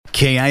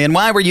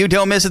KINY, where you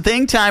don't miss a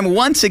thing. Time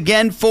once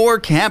again for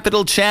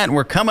Capital Chat.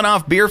 We're coming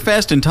off Beer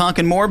Fest and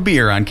talking more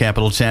beer on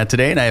Capital Chat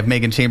today. And I have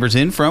Megan Chambers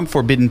in from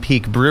Forbidden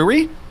Peak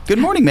Brewery. Good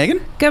morning,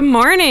 Megan. Good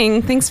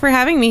morning. Thanks for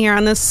having me here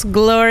on this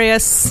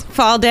glorious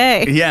fall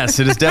day. Yes,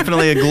 it is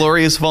definitely a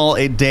glorious fall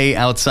day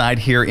outside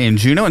here in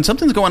Juneau. And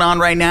something's going on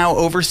right now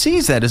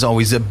overseas that is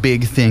always a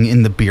big thing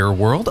in the beer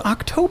world.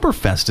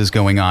 Oktoberfest is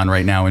going on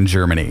right now in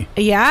Germany.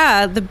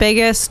 Yeah, the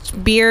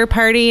biggest beer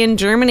party in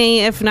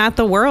Germany, if not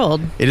the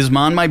world. It is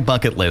on my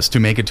bucket list to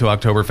make it to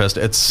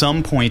Oktoberfest at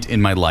some point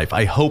in my life.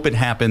 I hope it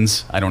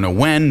happens. I don't know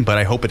when, but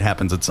I hope it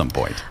happens at some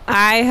point.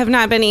 I have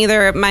not been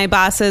either. My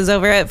bosses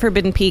over at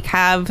Forbidden Peak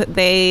have.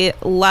 They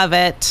love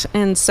it,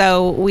 and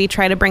so we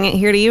try to bring it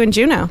here to you in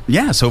Juneau.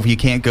 Yeah, so if you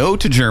can't go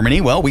to Germany,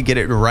 well, we get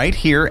it right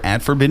here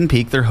at Forbidden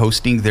Peak. They're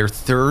hosting their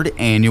third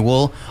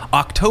annual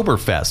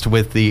Oktoberfest,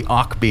 with the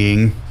Ok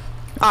being...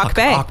 Ok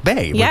Bay. Ok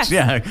Bay. Yes. Which,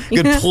 yeah,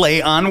 good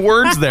play on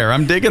words there.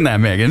 I'm digging that,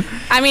 Megan.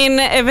 I mean,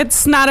 if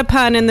it's not a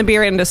pun in the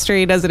beer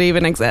industry, does it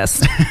even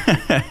exist?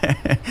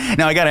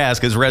 Now, I got to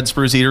ask, is Red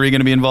Spruce Eatery going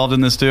to be involved in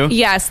this too?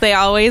 Yes, they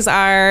always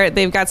are.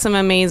 They've got some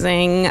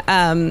amazing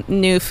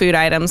new food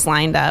items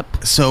lined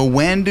up. So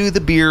when do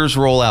the beers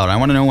roll out? I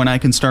want to know when I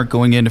can start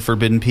going into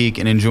Forbidden Peak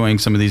and enjoying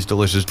some of these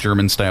delicious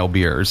German-style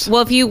beers.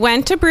 Well, if you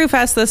went to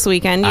Brewfest this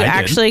weekend, you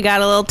actually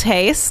got a little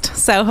taste.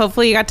 So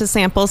hopefully you got to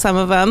sample some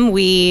of them.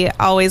 We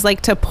always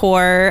like to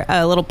pour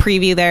a little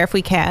preview there if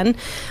we can.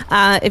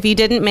 If you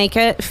didn't make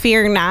it,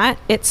 fear not.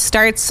 It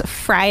starts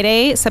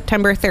Friday,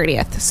 September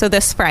 30th. So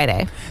this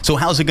Friday. So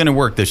how's it going to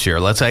work this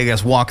year? Let's, I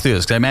guess, walk through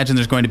this, because I imagine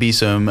there's going to be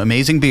some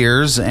amazing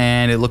beers,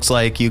 and it looks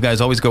like you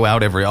guys always go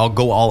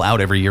all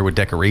out every year with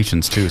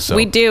decorations too. So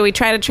we do. We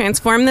try to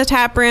transform the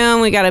tap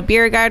room. We got a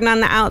beer garden on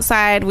the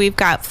outside. We've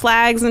got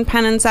flags and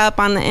pennants up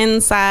on the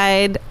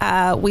inside.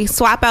 We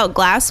swap out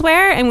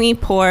glassware and we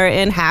pour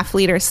in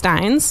half-liter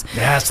steins.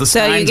 Yes, the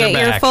steins are back. So you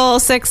get your full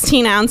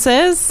 16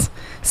 ounces.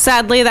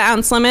 Sadly, the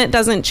ounce limit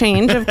doesn't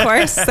change, of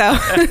course, so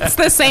it's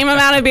the same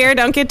amount of beer.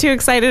 Don't get too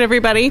excited,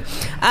 everybody.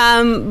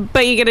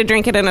 But you get to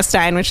drink it in a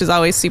stein, which is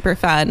always super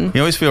fun. You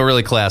always feel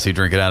really classy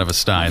drinking it out of a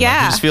stein. Yeah.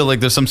 Like, you just feel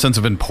like there's some sense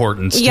of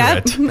importance to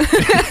it.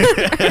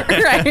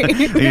 Right.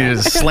 You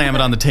just slam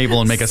it on the table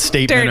and make a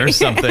statement or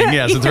something.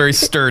 Yes, it's very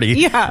sturdy.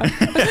 Yeah.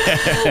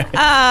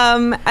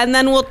 And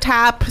then we'll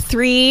tap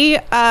 3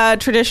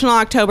 traditional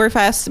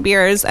Oktoberfest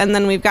beers, and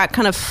then we've got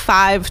kind of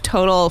 5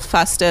 total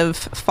festive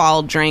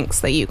fall drinks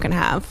that you can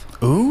have.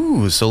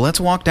 Ooh, so let's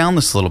walk down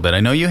this a little bit. I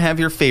know you have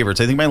your favorites.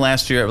 I think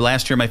last year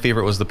my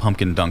favorite was the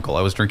pumpkin dunkel.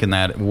 I was drinking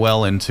that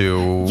well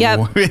into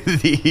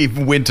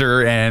the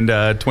winter and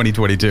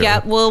 2022. Yeah,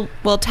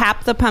 we'll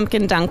tap the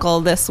pumpkin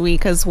dunkel this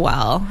week as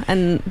well,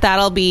 and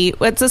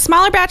it's a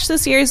smaller batch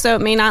this year, so it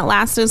may not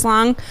last as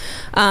long,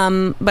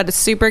 but it's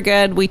super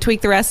good. We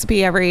tweak the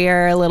recipe every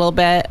year a little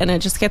bit, and it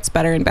just gets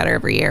better and better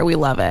every year. We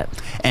love it.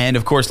 And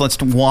of course, let's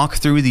walk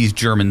through these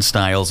German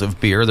styles of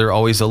beer. They're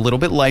always a little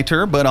bit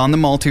lighter, but on the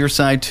maltier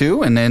side too.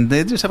 And then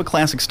they just have a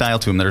classic style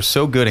to them that are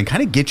so good and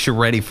kind of get you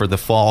ready for the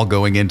fall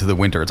going into the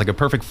winter. It's like a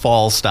perfect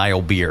fall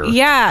style beer.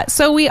 Yeah.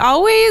 So we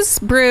always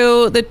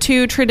brew the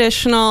 2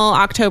 traditional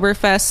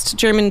Oktoberfest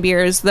German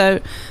beers.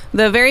 The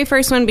very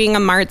first one being a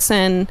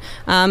Marzen.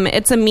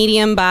 It's a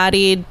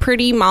medium-bodied,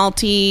 pretty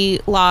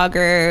malty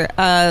lager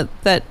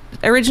that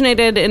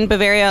originated in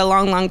Bavaria a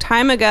long, long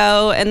time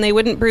ago, and they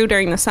wouldn't brew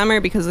during the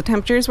summer because the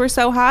temperatures were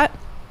so hot.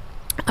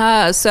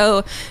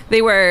 So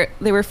they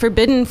were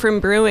forbidden from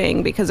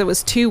brewing because it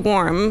was too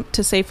warm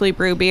to safely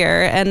brew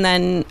beer, and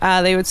then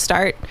they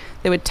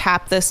would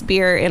tap this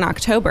beer in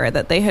October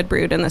that they had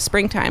brewed in the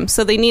springtime.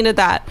 So they needed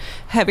that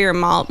heavier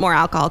malt, more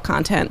alcohol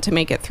content to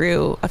make it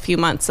through a few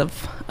months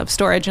of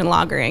storage and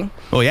lagering.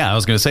 Well, yeah, I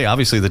was going to say,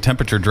 obviously the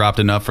temperature dropped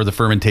enough for the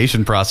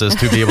fermentation process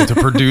to be able to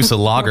produce a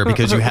lager,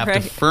 because you have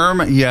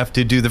you have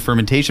to do the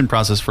fermentation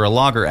process for a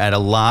lager at a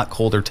lot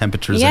colder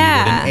temperatures than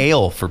you would an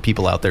ale, for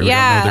people out there who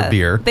don't know their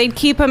beer. They'd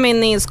keep them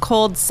in these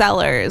cold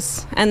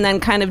cellars and then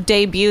kind of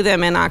debut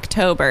them in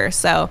October.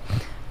 So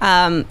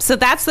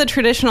that's the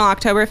traditional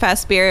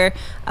Oktoberfest beer.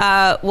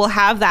 We'll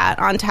have that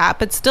on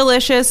tap. It's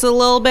delicious, a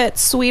little bit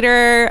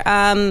sweeter,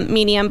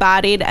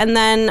 medium-bodied. And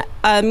then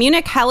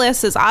Munich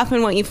Helles is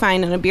often what you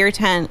find in a beer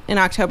tent in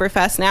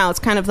Oktoberfest now. It's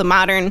kind of the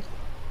modern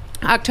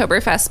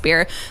Oktoberfest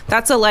beer.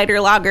 That's a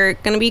lighter lager,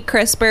 going to be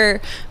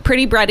crisper,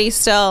 pretty bready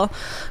still,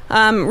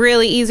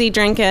 really easy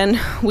drinking.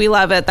 We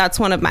love it. That's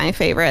one of my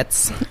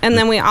favorites. And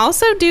then we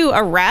also do a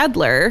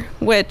Radler,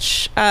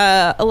 which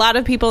a lot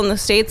of people in the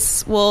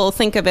States will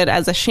think of it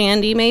as a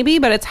shandy maybe,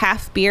 but it's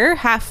half beer,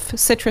 half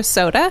citrus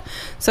soda.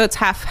 So it's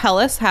half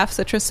Helles, half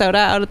citrus soda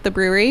out at the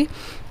brewery.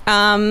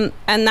 And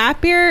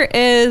that beer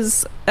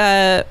is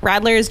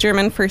Radler is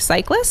German for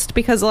cyclist,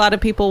 because a lot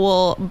of people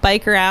will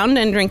bike around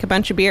and drink a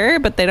bunch of beer,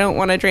 but they don't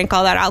want to drink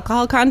all that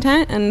alcohol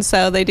content, and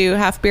so they do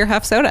half beer,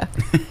 half soda.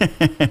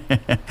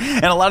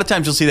 And a lot of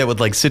times you'll see that with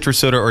like citrus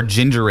soda or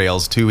ginger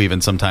ales too, even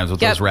sometimes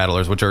with those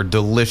Radlers, which are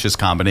delicious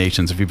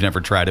combinations if you've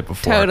never tried it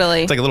before.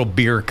 Totally. It's like a little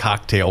beer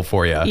cocktail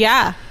for you.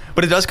 Yeah.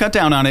 But it does cut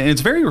down on it, and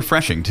it's very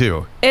refreshing,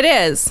 too. It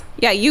is.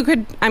 Yeah, you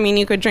could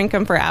drink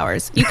them for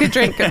hours. You could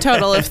drink a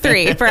total of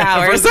 3 for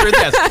hours.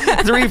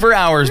 Yes, 3 for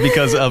hours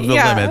because of the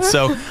limits.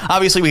 So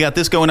obviously we got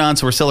this going on,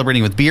 so we're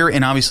celebrating with beer,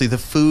 and obviously the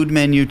food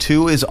menu,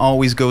 too,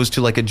 always goes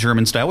to like a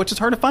German style, which is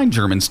hard to find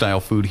German style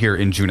food here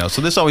in Juneau.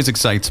 So this always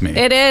excites me.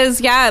 It is,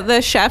 yeah.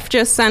 The chef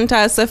just sent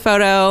us a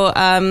photo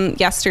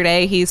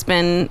yesterday. He's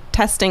been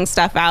testing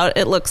stuff out.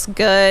 It looks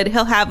good.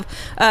 He'll have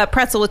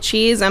pretzel with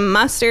cheese and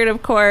mustard,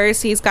 of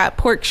course. He's got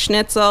pork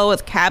schnitzel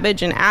with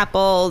cabbage and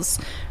apples,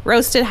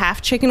 roasted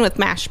half chicken with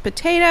mashed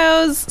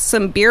potatoes,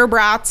 some beer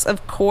brats,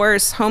 of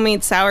course,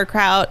 homemade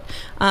sauerkraut,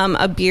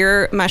 a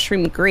beer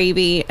mushroom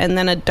gravy, and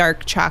then a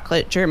dark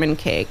chocolate German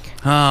cake.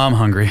 Oh, I'm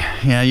hungry.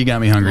 Yeah, you got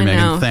me hungry,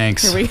 Megan.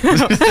 Thanks. Here we go.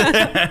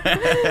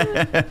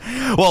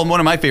 Well, one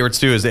of my favorites,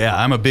 too, is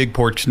I'm a big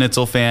pork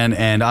schnitzel fan,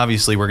 and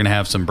obviously we're going to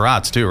have some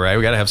brats, too, right?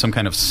 We got to have some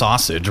kind of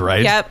sausage,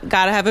 right? Yep,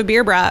 got to have a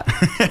beer brat.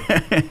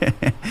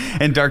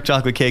 And dark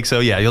chocolate cake. So,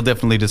 yeah, you'll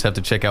definitely just have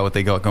to check out what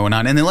they got going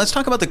on. And then let's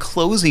talk about the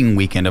closing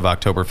weekend of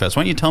Oktoberfest.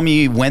 Why don't you tell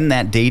me when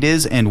that date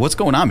is and what's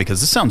going on?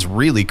 Because this sounds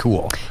really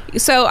cool.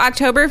 So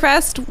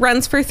Oktoberfest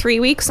runs for 3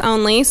 weeks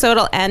only, so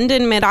it'll end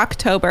in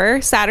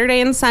mid-October. Saturday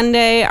and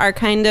Sunday are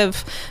kind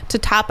of, to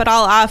top it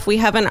all off, we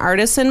have an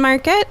artisan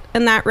market,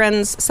 and that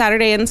runs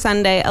Saturday and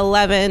Sunday,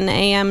 11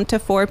 a.m. to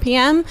 4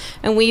 p.m.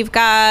 And we've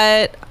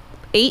got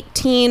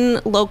 18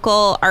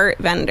 local art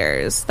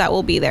vendors that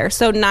will be there.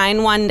 So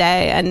 9 one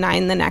day and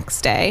 9 the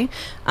next day.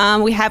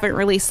 We haven't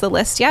released the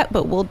list yet,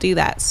 but we'll do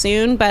that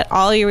soon. But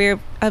all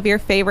of your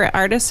favorite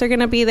artists are going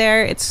to be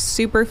there. It's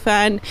super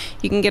fun.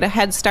 You can get a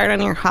head start on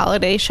your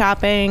holiday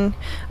shopping.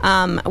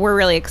 We're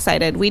really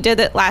excited. We did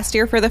it last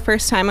year for the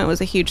first time. It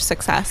was a huge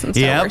success, and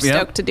so we're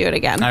stoked to do it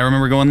again. I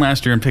remember going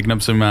last year and picking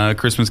up some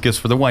Christmas gifts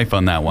for the wife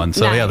on that one.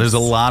 So nice. Yeah, there's a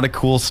lot of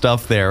cool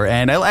stuff there.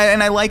 And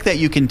I like that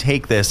you can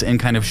take this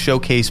and kind of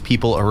showcase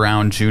people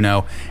around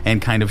Juneau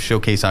and kind of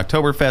showcase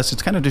Oktoberfest.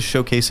 It's kind of just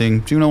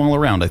showcasing Juneau all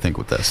around, I think,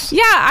 with this.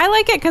 Yeah, I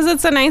like it because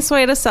it's a nice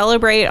way to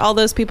celebrate all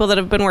those people that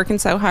have been working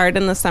so hard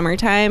in the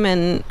summertime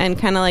and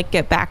kind of like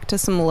get back to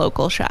some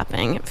local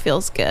shopping. It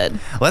feels good.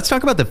 Let's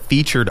talk about the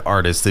featured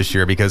artists this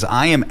year, because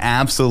I am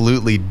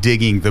absolutely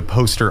digging the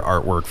poster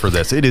artwork for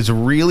this. It is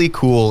really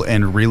cool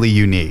and really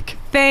unique.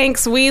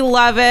 Thanks. We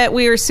love it.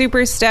 We were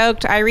super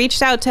stoked. I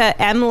reached out to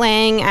M.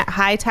 Lang at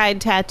High Tide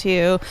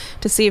Tattoo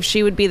to see if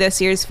she would be this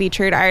year's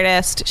featured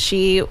artist.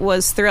 She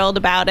was thrilled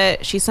about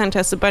it. She sent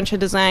us a bunch of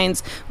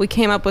designs. We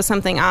came up with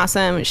something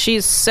awesome.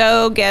 She's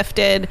so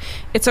gifted.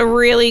 It's a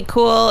raven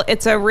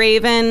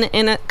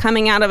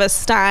coming out of a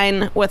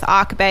stein with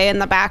Akbe in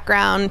the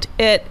background.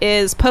 It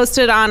is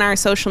posted on our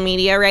social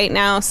media right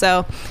now,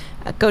 so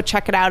go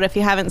check it out if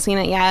you haven't seen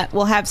it yet.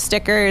 We'll have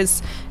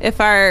stickers.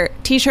 If our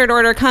t-shirt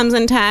order comes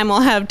in time,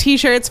 we'll have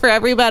t-shirts for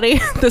everybody.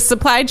 The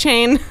supply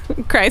chain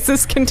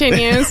crisis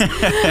continues.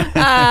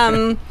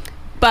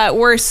 But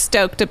we're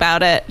stoked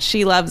about it.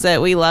 She loves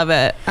it. We love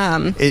it.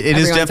 It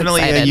is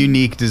definitely excited. A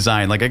unique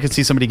design. Like, I could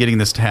see somebody getting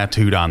this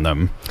tattooed on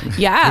them.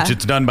 Yeah. Which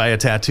it's done by a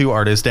tattoo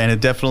artist, and it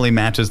definitely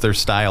matches their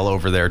style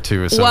over there,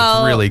 too. So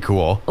it's really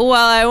cool. Well,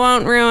 I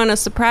won't ruin a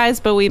surprise,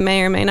 but we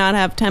may or may not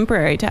have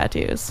temporary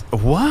tattoos.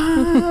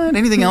 What?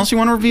 Anything else you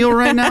want to reveal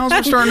right now as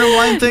we're starting to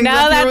line things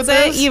up here with this?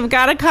 No, that's it. You've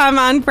got to come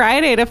on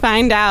Friday to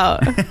find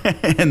out.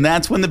 And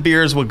that's when the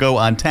beers will go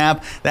on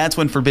tap. That's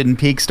when Forbidden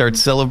Peak starts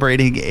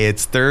celebrating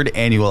its 3rd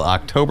annual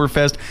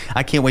Oktoberfest.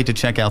 I can't wait to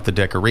check out the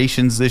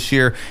decorations this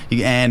year.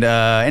 And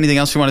anything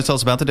else you want to tell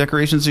us about the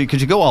decorations?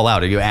 Could you go all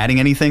out? Are you adding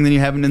anything that you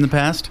haven't in the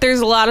past? There's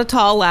a lot of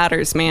tall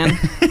ladders, man.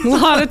 A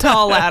lot of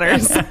tall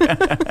ladders.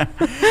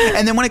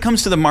 And then when it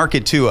comes to the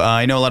market, too,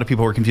 I know a lot of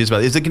people were confused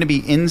about it. Is it going to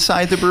be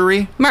inside the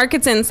brewery?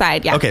 Market's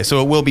inside, yeah. Okay,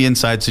 so it will be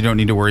inside, so you don't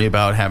need to worry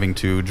about having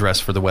to dress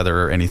for the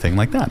weather or anything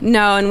like that.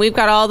 No, and we've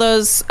got all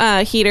those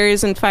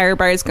heaters and fire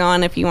bars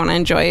going if you want to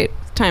enjoy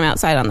time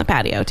outside on the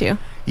patio, too.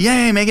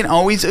 Yay, Megan,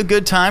 always a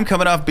good time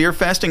coming off Beer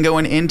Fest and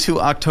going into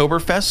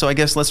Oktoberfest. So I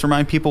guess let's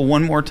remind people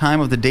one more time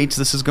of the dates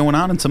this is going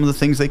on and some of the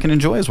things they can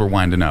enjoy as we're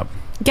winding up.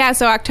 Yeah,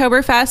 so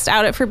Oktoberfest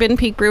out at Forbidden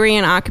Peak Brewery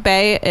in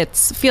Akbe. It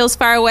feels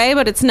far away,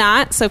 but it's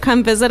not, so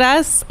come visit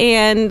us.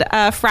 And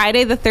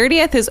Friday the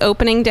 30th is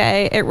opening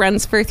day. It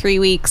runs for 3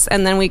 weeks,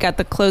 and then we got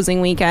the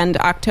closing weekend,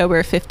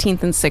 October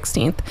 15th and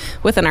 16th,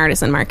 with an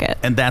artisan market.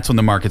 And that's when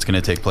the market's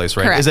going to take place,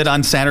 right? Correct. Is it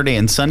on Saturday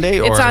and Sunday?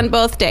 Or it's on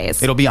both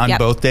days. It'll be on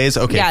both days?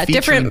 Okay. Yeah,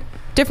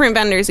 different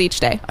vendors each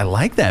day. I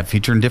like that,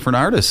 featuring different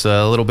artists.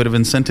 A little bit of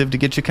incentive to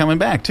get you coming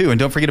back, too. And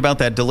don't forget about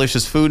that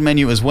delicious food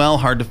menu as well.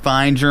 Hard to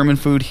find German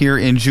food here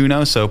in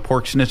Juneau. So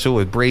pork schnitzel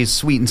with braised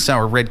sweet and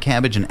sour red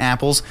cabbage and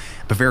apples,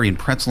 Bavarian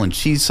pretzel and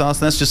cheese sauce.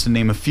 That's just to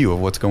name a few of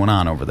what's going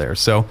on over there.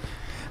 So,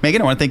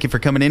 Megan, I want to thank you for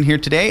coming in here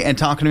today and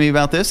talking to me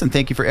about this, and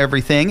thank you for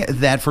everything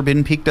that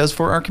Forbidden Peak does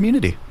for our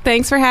community.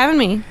 Thanks for having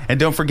me. And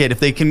don't forget, if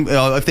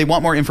they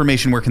want more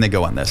information, where can they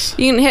go on this?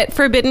 You can hit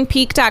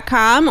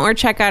forbiddenpeak.com or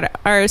check out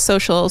our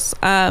socials,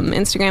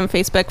 Instagram,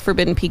 Facebook,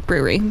 Forbidden Peak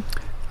Brewery.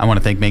 I want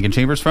to thank Megan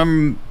Chambers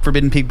from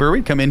Forbidden Peak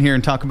Brewery. Come in here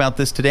and talk about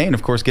this today. And,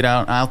 of course, get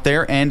out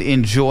there and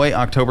enjoy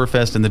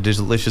Oktoberfest and the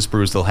delicious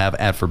brews they'll have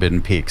at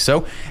Forbidden Peak.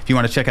 So if you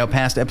want to check out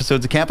past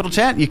episodes of Capital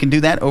Chat, you can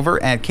do that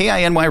over at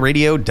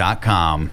KINYradio.com.